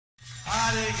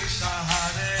Hare Krishna,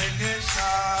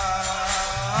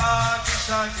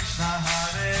 Krishna Krishna,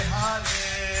 Hare Hare,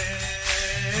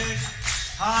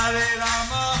 Hare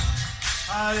Rama,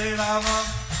 Rama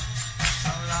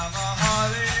Rama,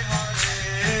 Hare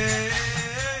Hare.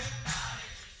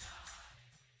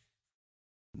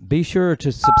 Be sure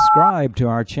to subscribe to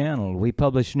our channel. We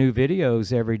publish new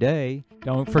videos every day.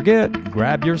 Don't forget,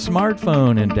 grab your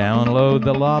smartphone and download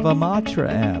the Lava Matra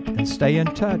app and stay in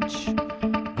touch.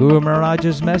 Guru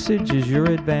Maharaj's message is your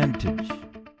advantage.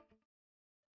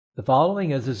 The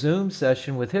following is a Zoom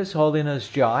session with His Holiness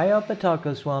Jaya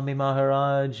Pataka Swami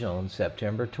Maharaj on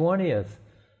September 20th,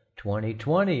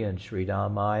 2020 in Sri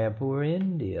Mayapur,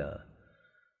 India.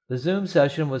 The Zoom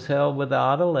session was held with the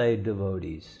Adelaide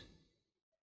devotees.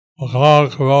 Jalam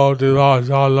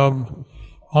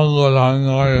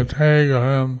Angulangai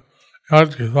Tegahim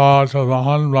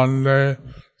Yatkisatavahan Vande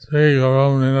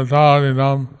Srigaram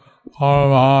Ninatarinam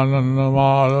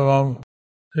Paramanandamadavam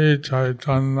Sri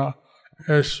Chaitanya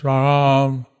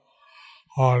Ishwaram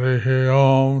Harihi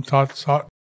Om Tat Sat.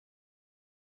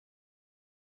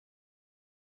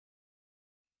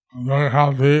 I'm very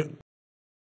happy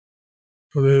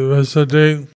to be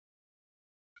visiting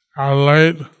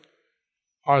Adelaide,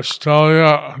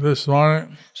 Australia this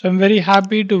morning. So I'm very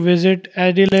happy to visit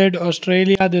Adelaide,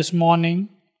 Australia this morning.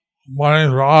 Morning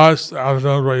for us,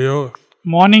 afternoon for you.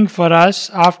 Morning for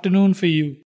us, afternoon for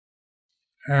you.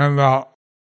 And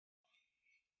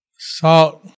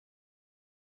so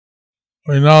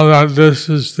we know that this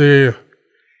is the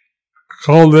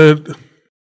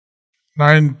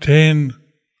COVID-19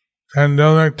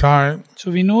 pandemic time. So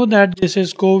we know that this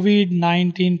is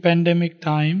COVID-19 pandemic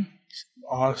time.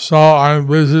 So I'm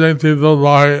visiting people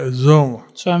by Zoom,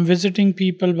 So I'm visiting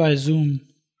people by Zoom,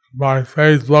 by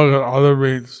Facebook and other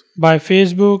means. by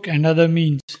Facebook and other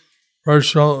means.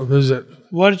 Virtual visit.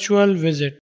 Virtual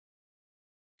visit.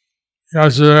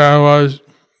 Yesterday I was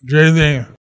dreaming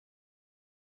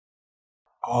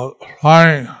of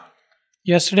flying.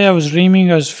 Yesterday I was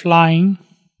dreaming I was flying.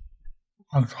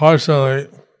 Unfortunately,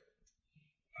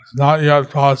 it's not yet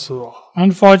possible.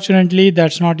 Unfortunately,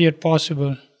 that's not yet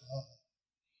possible.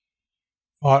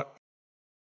 But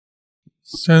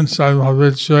since I'm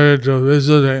habituated to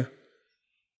visiting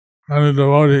many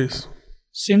devotees,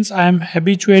 Since I am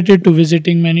habituated to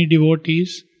visiting many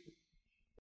devotees,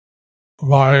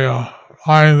 by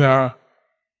flying there,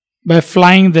 by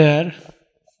flying there,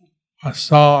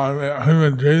 so I've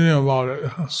been dreaming about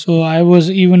it. so I was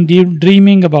even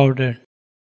dreaming about it.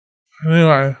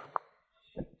 Anyway,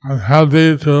 I'm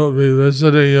happy to be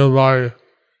visiting you by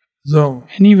Zoom.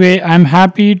 Anyway, I'm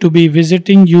happy to be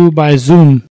visiting you by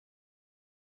Zoom.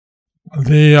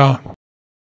 The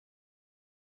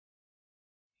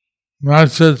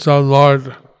message of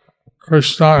Lord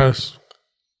Krishna is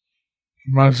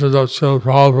the message of Srila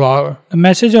Prabhupada. The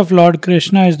message of Lord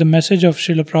Krishna is the message of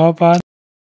Srila Prabhupada.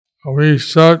 We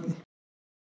should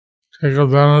take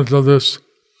advantage of this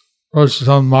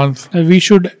Purushottam month We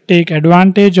should take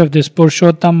advantage of this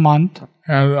Purushottam month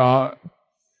and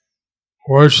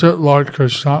worship Lord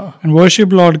Krishna. and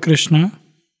worship Lord Krishna.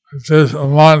 This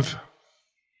month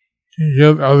can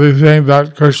give everything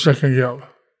that Krishna can give.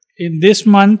 In this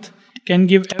month, can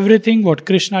give everything what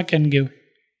Krishna can give.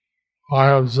 By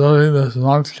observing this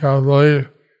month carefully,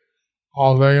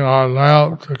 offering our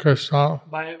lamp to Krishna,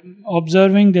 By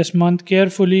observing this month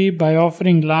carefully, by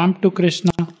offering lamp to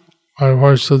Krishna, by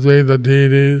worshipping the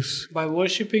deities, by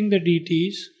worshipping the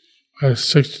deities by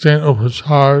 16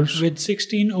 upacharas, with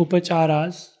 16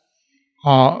 upacharas,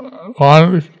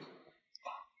 one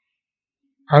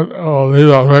will lead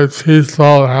a very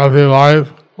peaceful, happy life.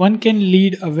 one can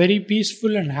lead a very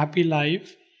peaceful and happy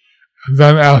life. And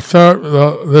then after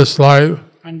this life,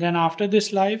 And then after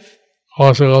this life,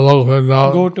 go to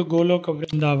Goloka go to Goloka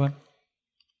Vrindavan.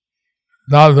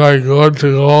 Not very good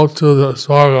to go to the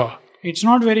Swarga, It's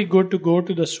not very good to go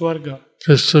to the Swarga,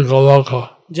 just to Goloka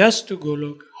just to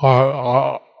Goloka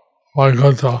or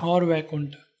Vaikuntha. or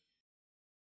Vaikuntha.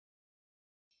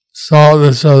 So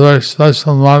this is a very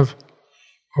special month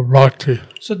for bhakti.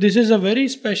 So this is a very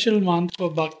special month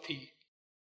for bhakti.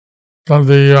 So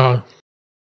the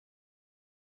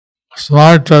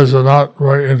Smartas are not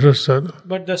very interested.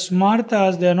 But the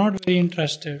Smartas, they are not very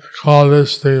interested. Call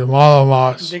this the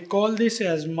Malamas, They call this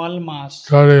as Malmas,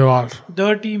 dirty month.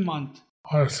 dirty month.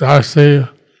 It's actually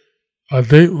a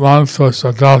deep month was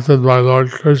adopted by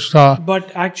Lord Krishna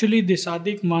But actually this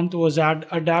Adhik month was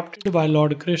adapted by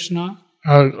Lord Krishna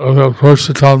as the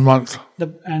Purushottam month.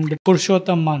 and the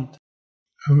Purushottam month.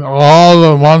 And all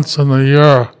the months in the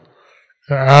year,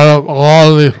 you add up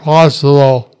all the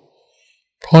possible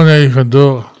punya you can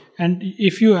do. And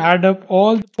if you add up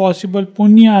all the possible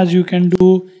punyas you can do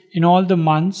in all the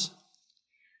months,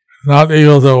 not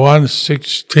equal to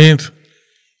 1/16th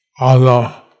of the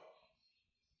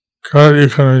credit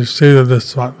you can receive in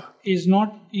this month. is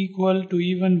not equal to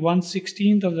even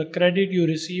 1/16th of the credit you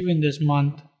receive in this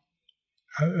month.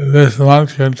 This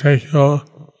month can take you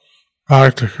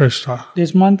back to Krishna.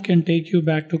 This month can take you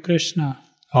back to Krishna.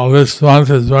 Now this month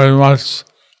is very much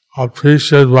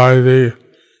appreciated by the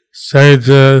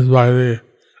sages, by the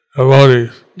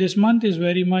devotees. This month is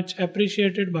very much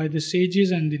appreciated by the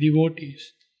sages and the devotees.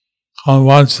 Come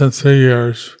once in 3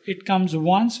 years. It comes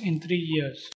once in 3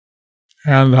 years.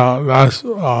 And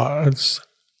it's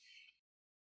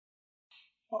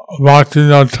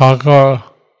Bhaktivinoda Thakur,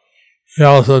 he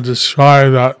also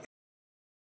described that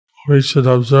we should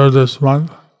observe this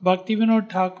month. Bhaktivinoda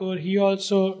Thakur, he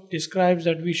also describes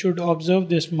that we should observe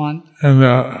this month. In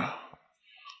the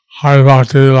Hari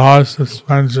Bhakti Vilas, it's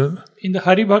mentioned. In the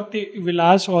Hari Bhakti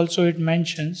Vilas also it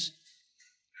mentions.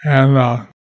 And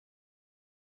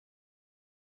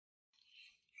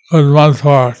good month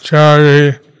for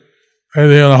charity,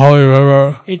 bathing in the holy river.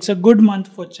 It's a good month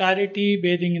for charity,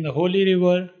 bathing in the holy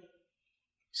river.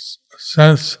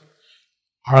 Since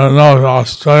I don't know in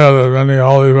Australia there's many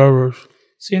holy rivers.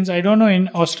 Since I don't know in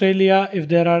Australia if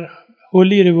there are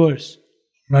holy rivers.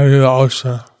 Maybe the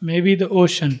ocean. Maybe the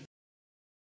ocean.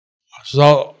 So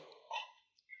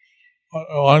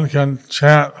one can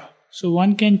chant So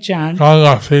one can chant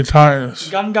Ganga 3 times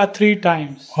Ganga 3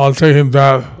 times while taking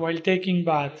bath. while taking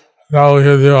bath. That will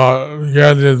give you a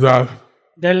Ganges bath.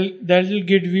 That'll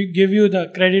give you the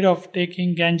credit of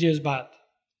taking Ganges bath.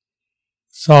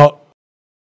 So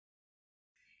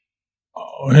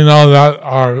we know that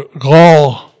our goal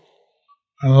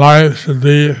in life should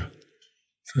be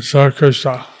to serve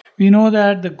Krishna. We know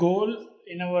that the goal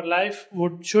in our life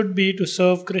should be to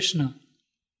serve Krishna.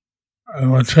 In the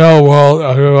material world,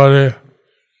 everybody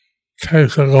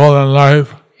takes a goal in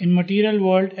life In material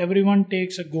world, everyone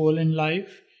takes a goal in life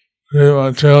to be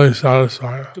materially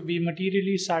satisfied. to be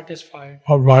materially satisfied.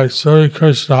 But by serving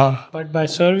Krishna, But by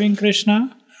serving Krishna,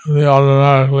 you'll be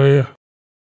automatically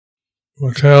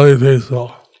materially peaceful.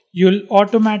 you'll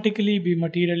automatically be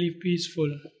materially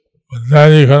peaceful. But then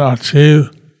you can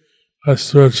achieve a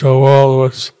spiritual world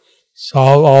which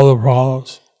solve all the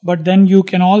problems. But then you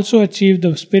can also achieve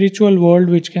the spiritual world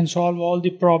which can solve all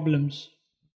the problems.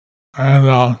 And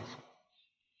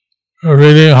we're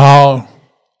reading how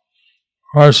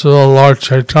merciful Lord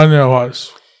Chaitanya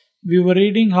was. We were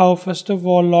reading how, first of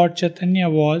all, Lord Chaitanya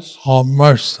was, How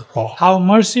merciful. how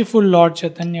merciful Lord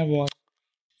Chaitanya was.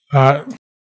 That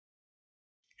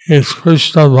he's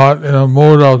Krishna but in a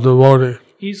mood of devotee.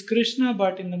 He is Krishna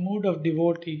but in the mood of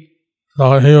devotee. So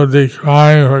he would be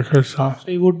crying for Krishna So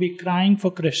he would be crying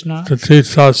for Krishna to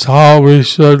teach us how we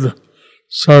should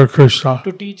serve Krishna.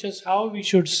 to teach us how we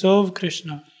should serve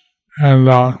Krishna. And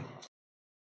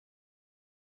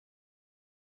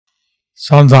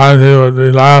sometimes he would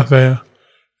be laughing,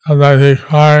 sometimes he'd be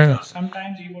crying,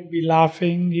 Sometimes he would be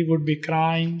laughing, he would be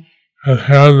crying, his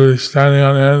hair would be standing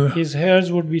on end, his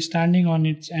hairs would be standing on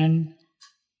its end.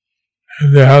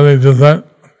 he'd be having different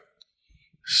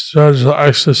spiritual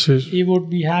ecstasies. He would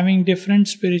be having different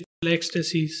spiritual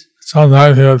ecstasies.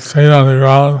 Sometimes he would faint on the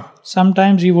ground.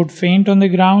 Sometimes he would faint on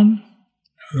the ground.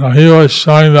 He was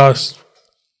showing us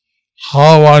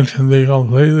how one can be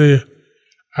completely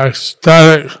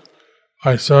ecstatic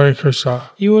by serving Krishna.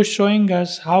 He was showing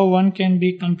us how one can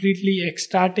be completely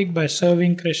ecstatic by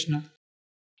serving Krishna.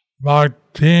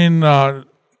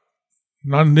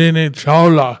 Nandini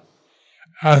Chawla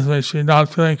asked me, she's not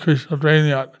feeling Krishna train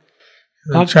yet.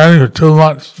 She's been chanting for 2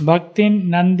 months. Bhaktin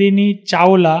Nandini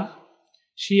Chawla,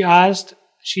 she asked,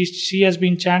 she has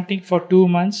been chanting for 2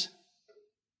 months.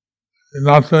 She's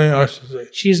not feeling ecstasy.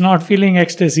 She is not feeling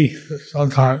ecstasy.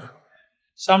 Sometimes.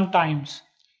 Sometimes.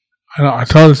 I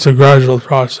told her it's a gradual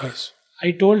process.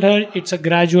 I told her it's a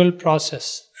gradual process.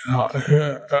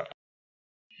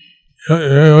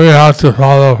 We have to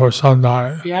follow for some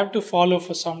time. We have to follow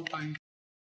for some time.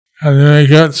 And then we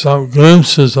get some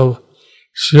glimpses of,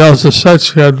 she also said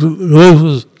she had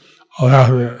glimpses of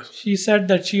happiness. She said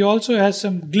that she also has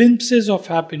some glimpses of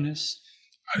happiness.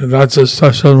 And that's a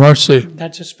special mercy.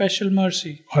 That's a special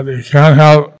mercy. But you can't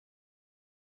have,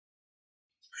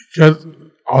 get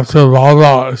after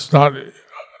Bhava, it's not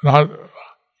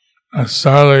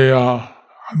necessarily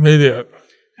immediate.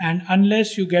 And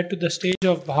unless you get to the stage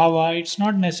of bhava, it's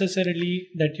not necessarily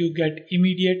that you get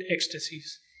immediate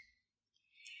ecstasies.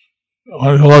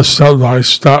 One goes step by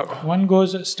step. One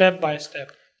goes step by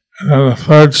step. And then the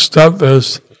third step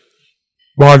is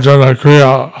Bhajana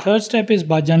Kriya, Third step is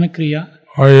bhajana kriya,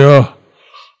 where you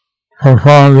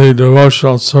perform the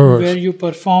devotional service. where you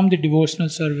perform the devotional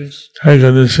service, Take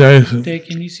initiation. take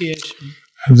initiation.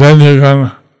 And then you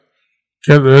can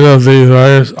get rid of these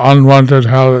various unwanted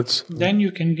habits, Then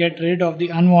you can get rid of the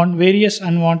various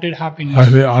unwanted happiness,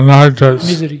 like the anarthas.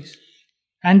 miseries,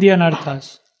 and the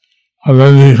anarthas. And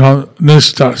then you become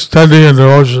nistha, steady in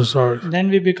devotional service. Then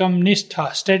we become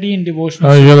nishtha, steady in devotional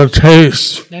Now you service. get a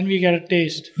taste. Then we get a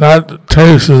taste. That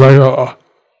taste is like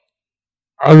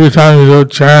every time you do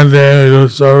chanting, you do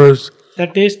service, The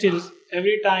taste is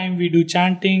every time we do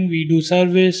chanting, we do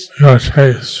service, you get a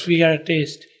taste. we get a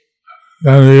taste.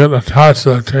 Then you get attached to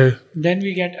that taste. Then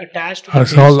we get attached to the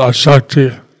That's called taste.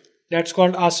 asakti. That's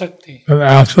called asakti. And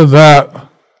after that,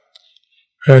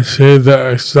 we receive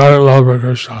the ecstatic love for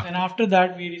Krishna. And after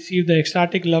that, we receive the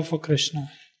ecstatic love for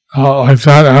Krishna. Now, like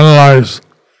that, analyze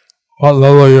what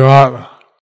level you're at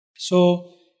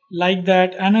So, like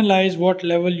that, analyze what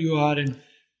level you are in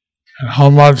and how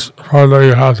much further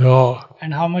you have to go.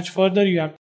 and how much further you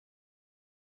have.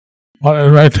 But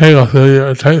it may take a few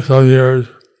years, it takes some years,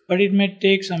 But it may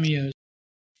take some years.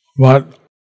 but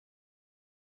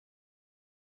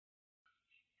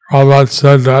Prabhupada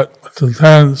said that it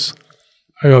depends.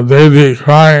 Like a baby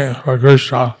crying for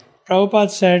Krishna, Prabhupada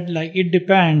said, like, it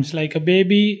depends. Like a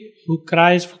baby who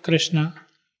cries for Krishna.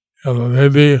 if the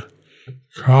baby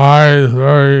cries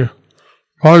very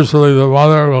forcefully, the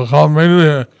mother will come immediately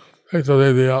and pick the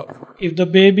baby up. If the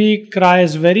baby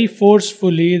cries very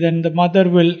forcefully, then the mother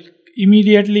will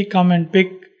immediately come and pick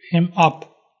him up.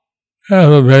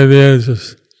 And the baby is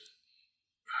just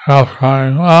half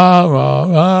crying, ah,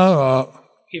 ah, ah, ah.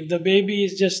 If the baby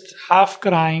is just half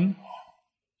crying,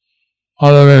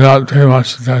 Mother may not pay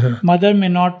much attention. mother may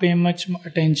not pay much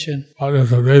attention. But if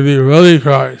the baby really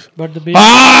cries, But the baby,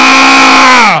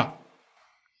 ah!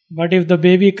 but if the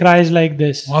baby cries like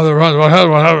this, Mother runs, what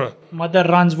happened, what happened? mother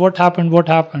runs, what happened, what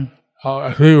happened?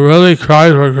 If he really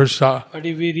cries for Krishna, But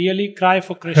if we really cry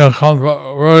for he'll Krishna, come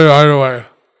really right away.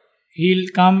 he'll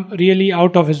come really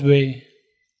out of his way.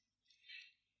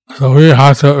 So we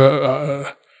have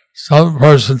to, some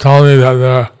person told me that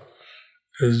they're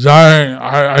desiring,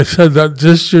 I said that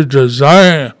just your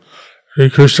desiring to be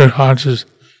Krishna conscious,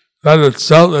 that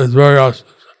itself is very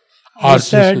I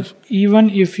said, auspicious. even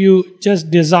if you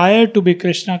just desire to be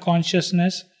Krishna conscious,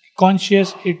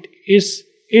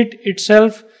 it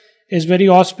itself is very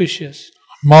auspicious.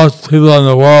 Most people in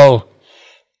the world,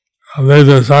 they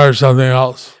desire something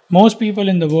else. Most people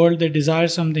in the world, they desire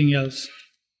something else.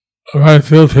 Very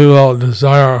few people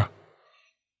desire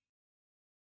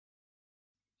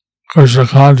Krishna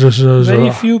consciousness.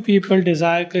 Very few people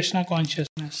desire Krishna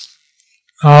consciousness.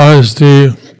 Now is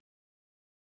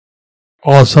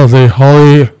also the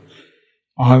holy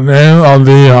name of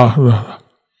the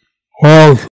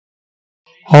World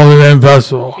Holy Name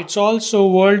Festival. It's also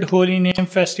World Holy Name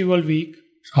Festival Week.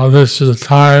 So this is the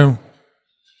time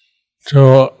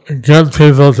to get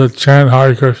people to chant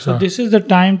Hare So Krishna. this is the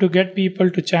time to get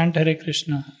people to chant Hare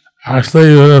Krishna.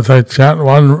 Actually, even if they chant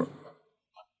one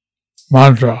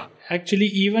mantra, Actually,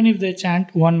 even if they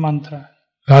chant one mantra,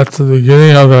 that's the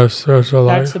beginning of their spiritual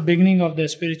that's life. the beginning of their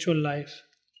spiritual life.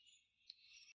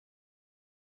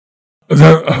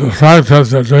 The fact that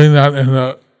they're doing that in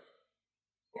the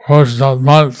Purushottam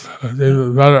month is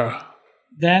even better.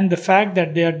 Then the fact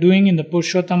that they are doing in the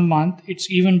Purushottam month,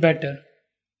 it's even better.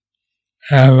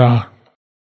 And are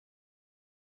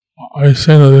you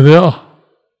seeing the video?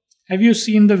 Have you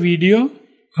seen the video?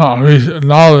 No,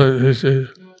 now it's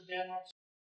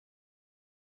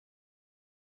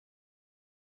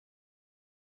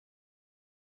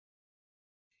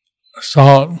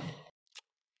so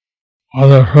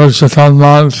whether Purushottam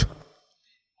month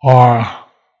or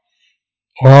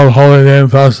World Holy Name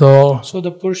Festival So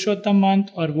the Purushottam month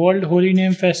or World Holy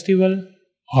Name Festival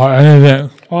or anything,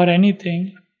 or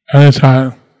anything,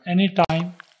 anytime,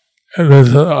 anytime,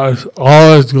 it's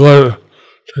always good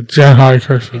to chant Hare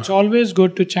Krishna it's always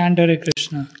good to chant Hare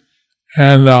Krishna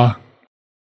and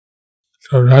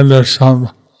to render some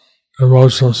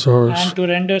devotional service. and to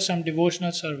render some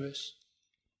devotional service.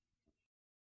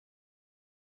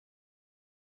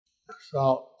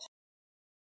 So,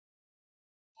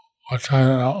 what time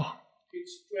now?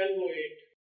 It's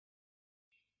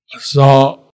 12:08.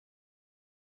 So,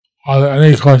 are there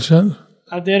any questions?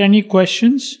 Are there any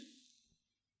questions?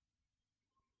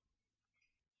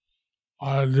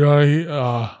 During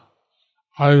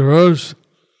Bruce,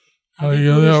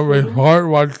 you report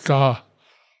what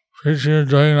preaching you're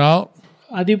doing now?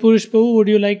 Adipurush Prabhu, would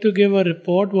you like to give a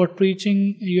report what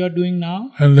preaching you are doing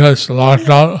now In this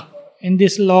lockdown? in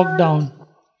this lockdown?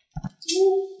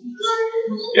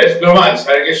 Yes, Brahmans,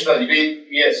 Hare Krishna.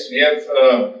 We have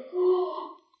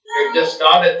We just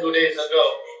started 2 days ago,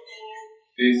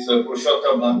 this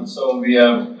Purushottam month, so we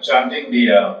are chanting the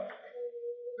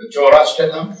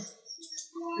Chaurashtakam,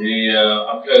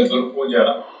 after Guru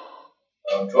Puja,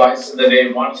 twice in the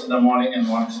day, once in the morning and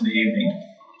once in the evening.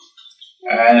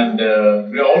 And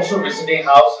we are also visiting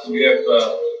houses. We have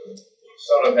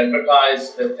sort of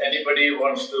advertised that anybody who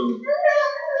wants to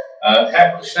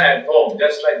have Krishna at home,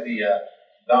 just like the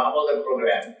Damodar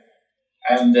program,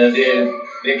 and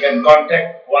they can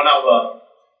contact one of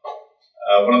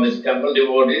the temple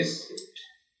devotees,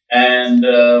 and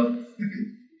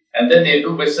then they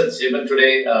do visits. Even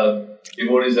today,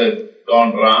 devotees have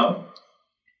gone round,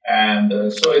 and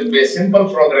so it'll be a simple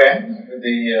program with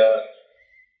the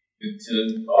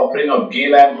offering of ghee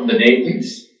lamp to the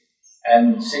deities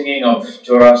and singing of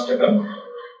Chaurashtakam.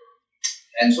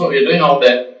 And so we're doing all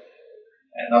that.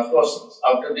 And of course,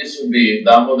 after this will be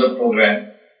Damodar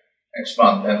program next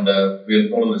month, and we'll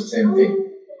follow the same thing.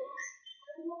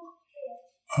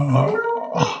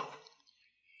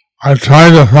 I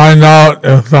tried to find out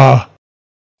if the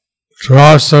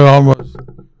Chaurashtakam was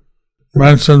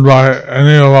mentioned by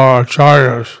any of our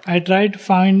acharyas. I tried to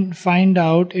find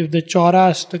out if the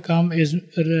Chaurashtakam is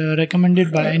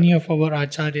recommended by any of our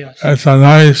acharyas. It's a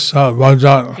nice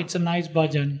bhajan. It's a nice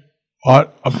bhajan.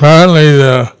 But apparently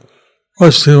the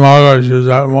Pushti Margas use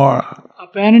that more.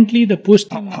 Apparently the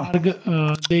Pushti Marga,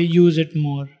 they use it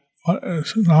more. But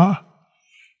it's not.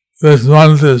 This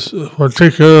month is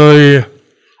particularly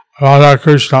Radha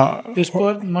Krishna. This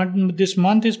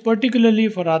month is particularly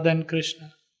for Radha and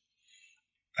Krishna.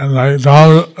 And like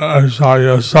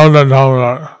Yashoda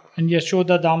Damodar. And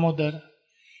Yashoda Damodar.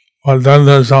 But then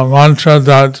there's a mantra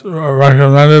that's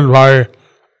recommended by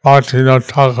Bhaktivinoda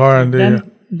Thakur and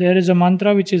then there is a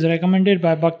mantra which is recommended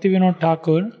by Bhaktivinoda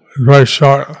Thakur. Very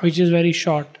short. Which is very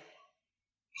short.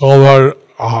 Govardhana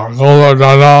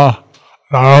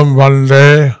Dharam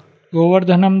Vande.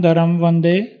 Govardhanam Dharam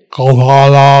Vande.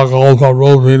 Gopala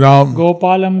Goparupinam.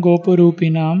 Gopalam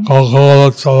Goparupinam.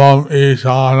 Gokulotsavam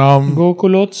Ishanam.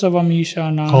 Gokulotsavam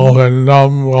Ishanam.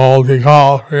 Govindam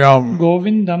Gopika Priyam.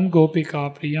 Govindam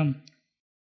Gopika Priyam.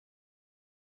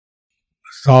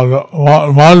 So the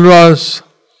mantras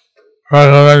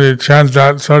recommended chant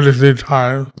that 33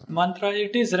 times. Mantra,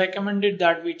 it is recommended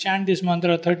that we chant this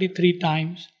mantra 33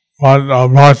 times. But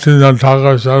Bhaktivinoda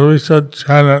Thakur said we should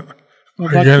chant it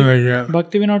again and again.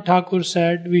 Bhaktivinoda Thakur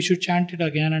said we should chant it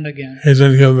again and again. He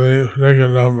didn't give a particular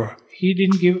number. He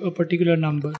didn't give a particular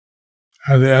number.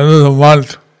 At the end of the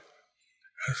month,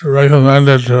 it's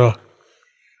recommended to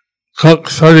cook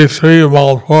 33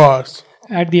 malpuas.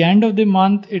 At the end of the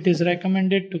month, it is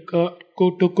recommended to cook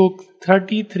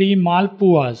 33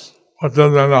 malpuas. Put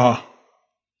them in a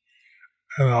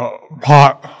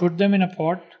pot. Put them in a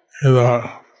pot.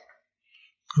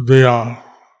 Could be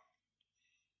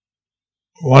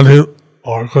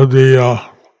or could be earth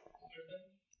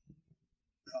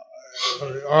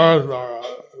or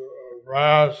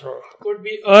brass or could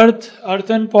be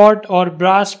earthen pot or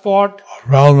brass pot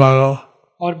or bell metal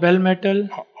or bell metal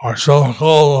or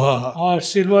silver or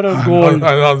silver or gold.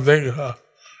 I don't think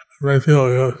many people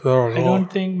use silver or gold. I don't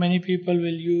think many people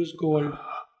will use gold.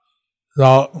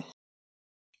 So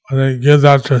they give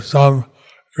that to some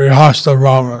Grihastha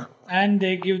Brahman. And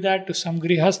they give that to some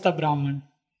Grihastha Brahman.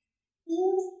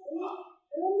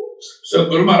 So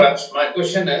Guru Maharaj, my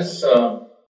question is,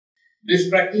 this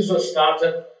practice was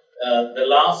started the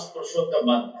last Purushottam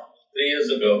month, 3 years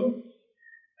ago.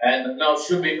 And now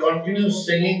should we continue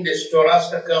singing this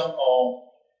Chaurashtakam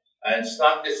and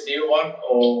start this new one,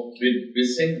 or we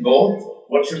sing both?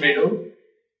 What should we do?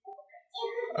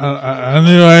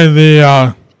 Anyway,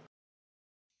 the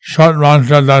short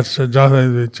mantra that's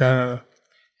suggested we chant.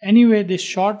 Anyway, this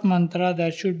short mantra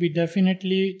that should be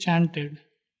definitely chanted.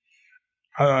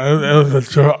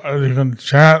 If you can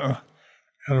chant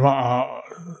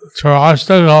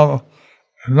Chaurashtakam,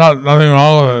 nothing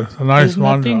wrong with it. It's a nice mantra. There's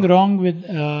nothing wrong with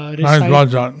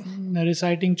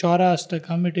reciting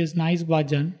Chaurashtakam. It is nice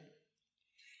bhajan.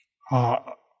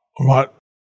 But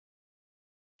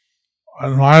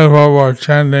in Mayapur we're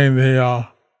chanting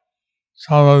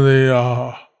some of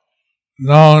the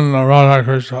known Radha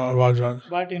Krishna bhajans.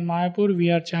 But in Mayapur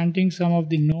we are chanting some of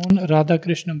the known Radha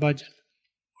Krishna bhajan.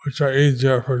 Which are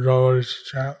easier for devotees to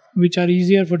chant. Which are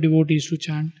easier for devotees to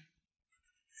chant.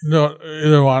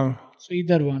 Either one. So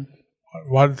either one.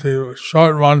 But the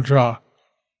short mantra,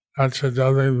 that should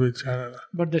definitely be chanted.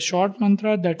 But the short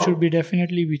mantra, that should be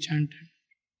definitely be chanted.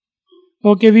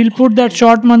 Okay, we'll put that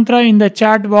short mantra in the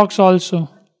chat box also.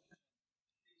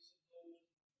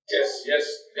 Yes,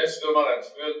 Guru Maharaj,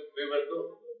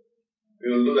 we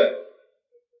will do that.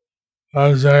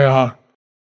 Let's say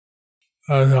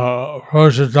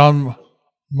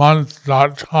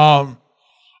purushottammonth.com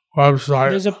website.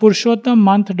 There's a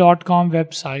purushottammonth.com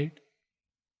website.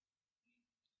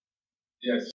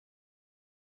 Yes.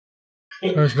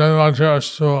 Krishna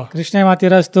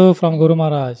Matirastu from Guru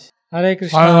Maharaj. Hare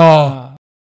Krishna. I know.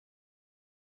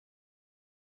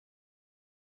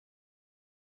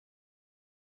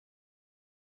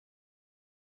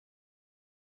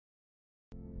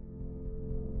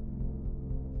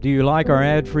 Do you like our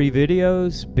ad-free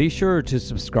videos? Be sure to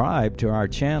subscribe to our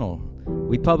channel.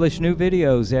 We publish new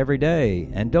videos every day,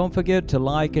 and don't forget to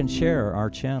like and share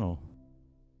our channel.